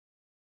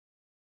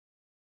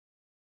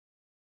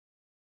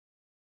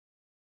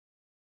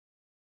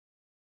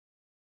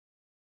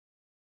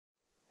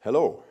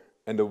Hello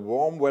and a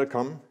warm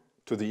welcome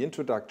to the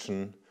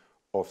introduction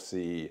of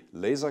the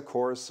laser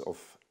course of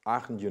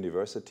Aachen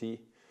University,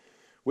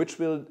 which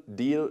will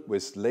deal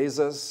with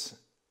lasers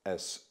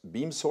as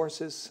beam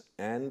sources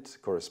and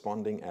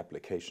corresponding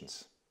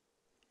applications.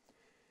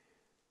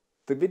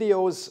 The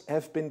videos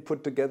have been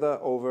put together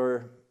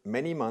over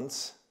many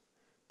months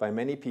by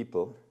many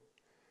people,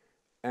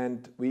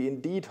 and we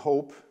indeed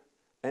hope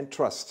and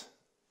trust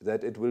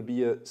that it will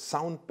be a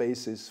sound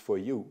basis for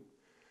you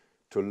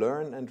to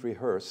learn and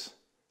rehearse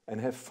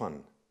and have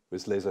fun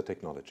with laser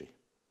technology.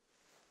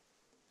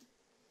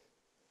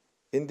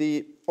 In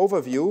the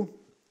overview,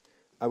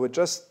 I would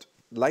just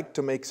like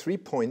to make 3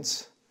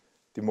 points: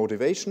 the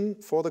motivation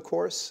for the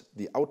course,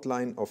 the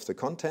outline of the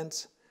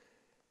contents,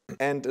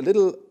 and a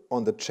little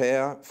on the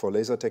chair for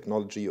laser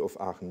technology of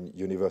Aachen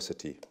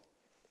University.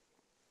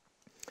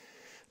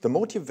 The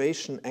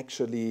motivation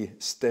actually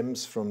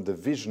stems from the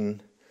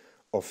vision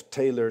of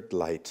tailored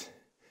light.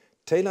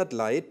 Tailored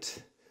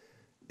light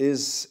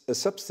is a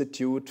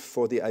substitute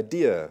for the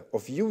idea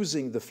of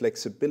using the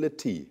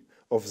flexibility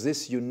of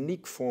this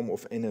unique form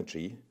of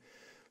energy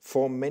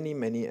for many,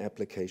 many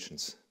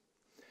applications.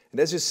 And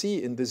as you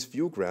see in this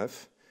view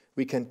graph,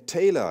 we can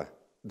tailor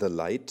the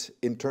light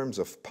in terms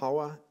of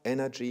power,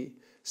 energy,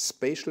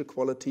 spatial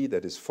quality,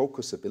 that is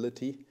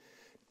focusability,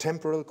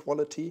 temporal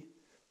quality,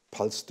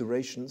 pulse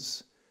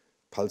durations,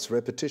 pulse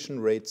repetition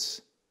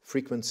rates,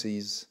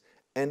 frequencies,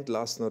 and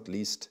last not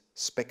least,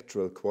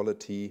 spectral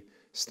quality,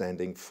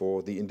 standing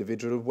for the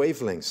individual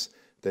wavelengths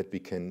that we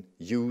can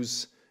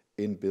use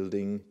in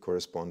building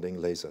corresponding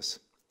lasers.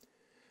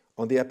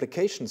 On the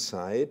application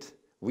side,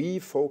 we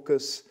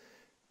focus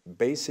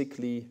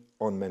basically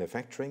on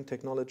manufacturing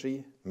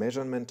technology,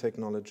 measurement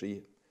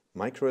technology,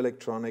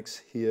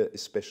 microelectronics. Here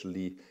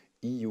especially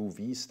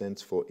EUV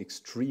stands for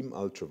extreme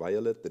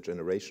ultraviolet, the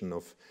generation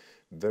of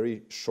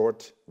very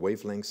short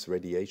wavelengths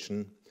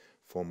radiation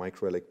for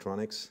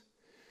microelectronics,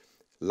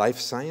 life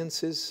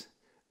sciences,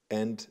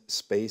 and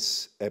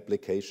space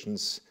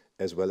applications,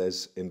 as well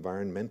as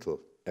environmental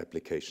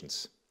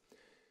applications.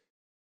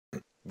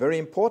 Very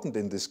important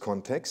in this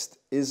context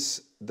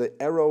is the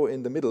arrow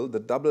in the middle, the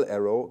double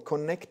arrow,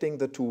 connecting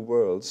the two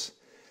worlds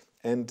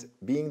and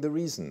being the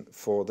reason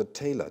for the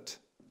tailored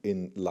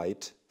in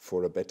light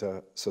for a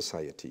better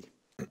society.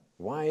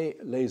 Why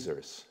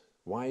lasers?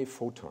 Why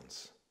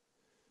photons?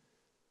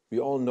 We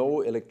all know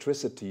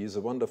electricity is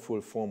a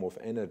wonderful form of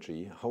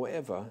energy.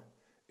 However,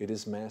 it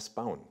is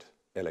mass-bound.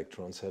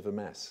 Electrons have a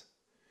mass.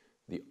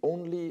 The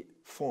only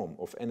form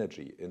of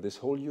energy in this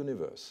whole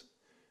universe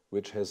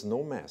which has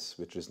no mass,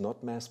 which is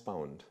not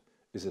mass-bound,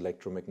 is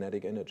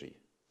electromagnetic energy.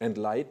 And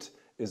light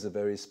is a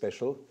very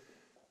special,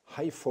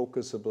 high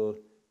focusable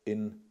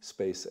in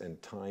space and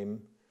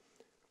time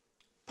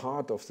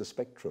part of the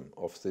spectrum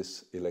of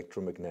this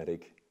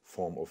electromagnetic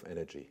form of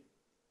energy.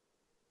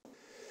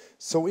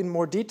 So in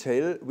more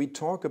detail, we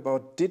talk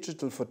about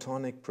digital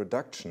photonic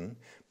production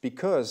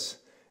because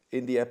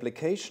in the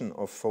application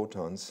of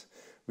photons,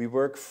 we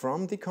work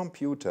from the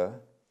computer,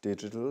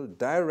 digital,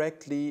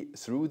 directly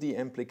through the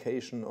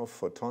application of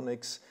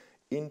photonics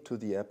into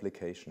the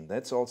application.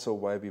 That's also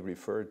why we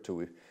refer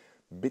to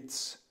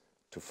bits,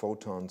 to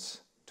photons,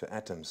 to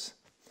atoms.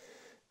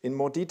 In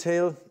more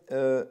detail,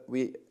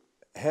 we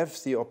have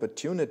the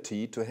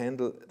opportunity to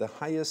handle the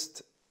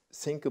highest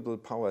thinkable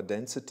power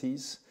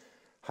densities,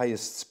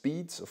 highest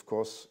speeds, of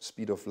course,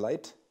 speed of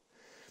light,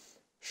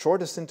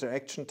 shortest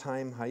interaction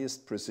time,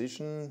 highest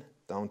precision,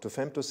 down to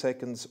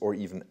femtoseconds or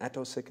even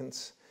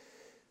attoseconds.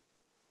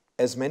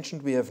 As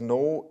mentioned, we have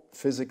no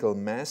physical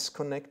mass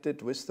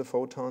connected with the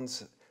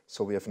photons,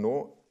 so we have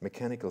no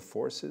mechanical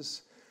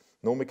forces,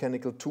 no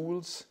mechanical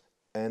tools,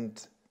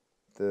 and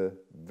the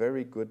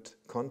very good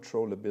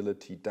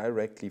controllability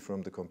directly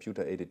from the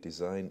computer-aided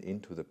design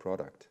into the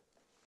product.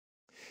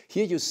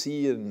 Here you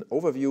see an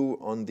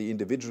overview on the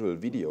individual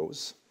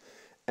videos.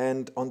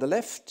 And on the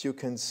left, you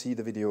can see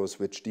the videos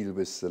which deal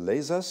with the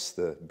lasers,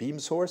 the beam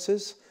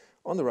sources.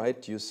 On the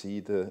right, you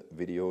see the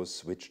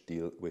videos which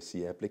deal with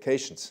the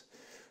applications.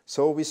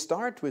 So we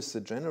start with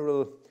the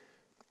general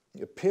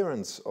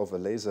appearance of a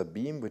laser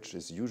beam, which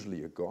is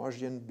usually a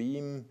Gaussian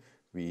beam.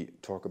 We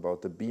talk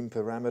about the beam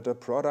parameter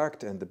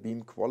product and the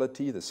beam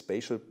quality, the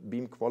spatial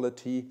beam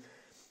quality,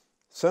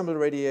 thermal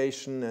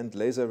radiation and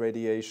laser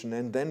radiation.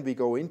 And then we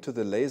go into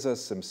the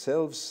lasers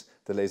themselves,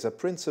 the laser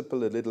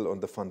principle, a little on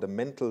the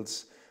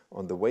fundamentals,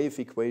 on the wave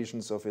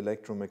equations of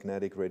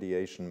electromagnetic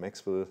radiation,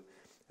 Maxwell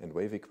and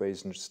wave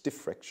equations,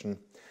 diffraction,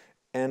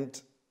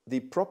 and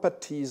the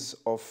properties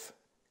of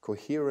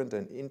coherent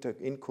and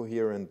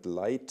incoherent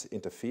light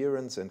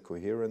interference and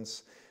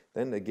coherence.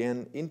 Then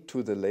again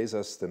into the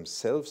lasers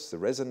themselves, the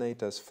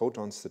resonators,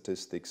 photon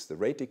statistics, the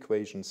rate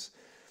equations,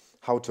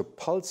 how to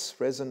pulse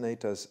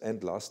resonators,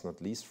 and last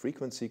not least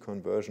frequency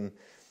conversion,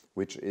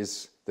 which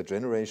is the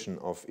generation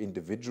of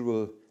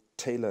individual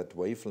tailored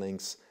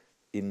wavelengths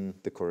in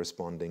the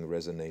corresponding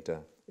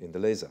resonator in the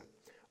laser.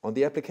 On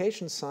the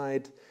application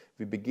side,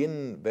 we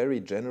begin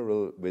very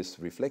general with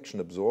reflection,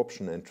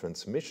 absorption, and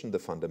transmission, the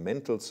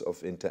fundamentals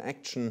of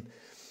interaction,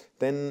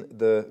 Then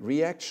the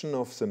reaction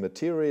of the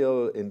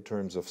material in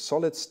terms of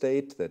solid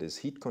state, that is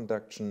heat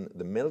conduction,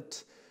 the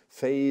melt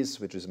phase,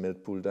 which is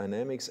melt pool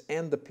dynamics,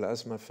 and the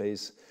plasma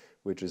phase,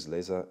 which is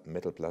laser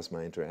metal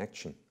plasma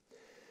interaction.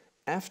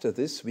 After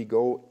this, we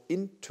go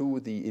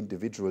into the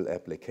individual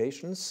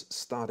applications,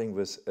 starting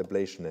with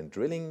ablation and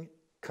drilling,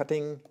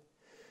 cutting,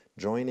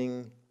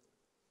 joining,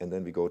 and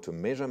then we go to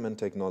measurement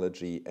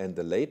technology and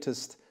the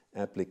latest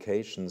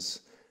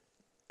applications,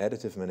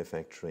 additive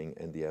manufacturing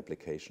and the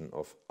application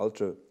of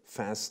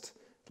ultra-fast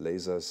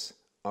lasers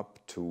up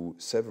to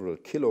several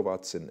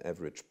kilowatts in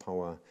average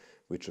power,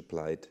 which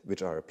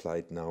are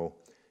applied now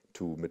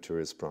to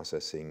materials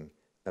processing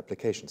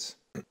applications.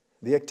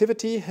 The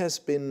activity has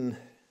been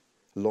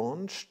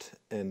launched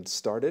and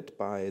started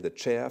by the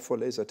Chair for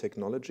Laser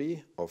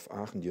Technology of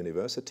Aachen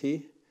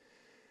University.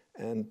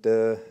 And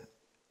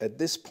at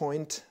this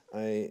point,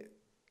 I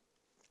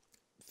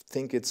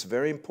think it's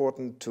very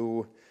important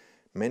to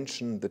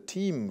mention the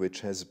team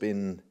which has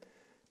been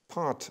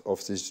part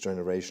of this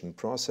generation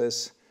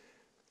process.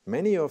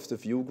 Many of the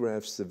view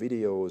graphs, the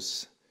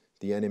videos,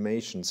 the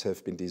animations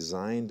have been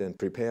designed and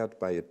prepared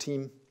by a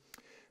team.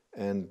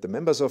 And the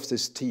members of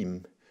this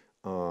team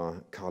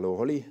are Carlo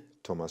Holly,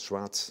 Thomas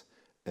Schwarz,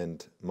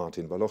 and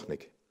Martin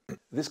Walochnik.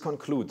 This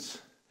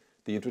concludes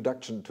the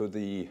introduction to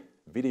the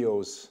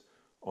videos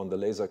on the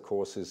laser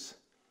courses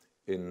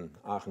in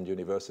Aachen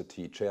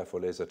University Chair for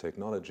Laser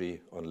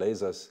Technology on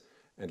lasers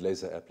and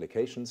laser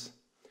applications.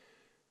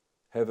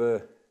 Have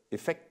an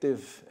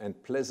effective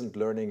and pleasant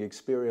learning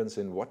experience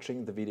in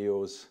watching the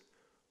videos,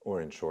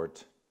 or in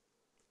short,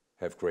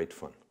 have great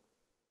fun.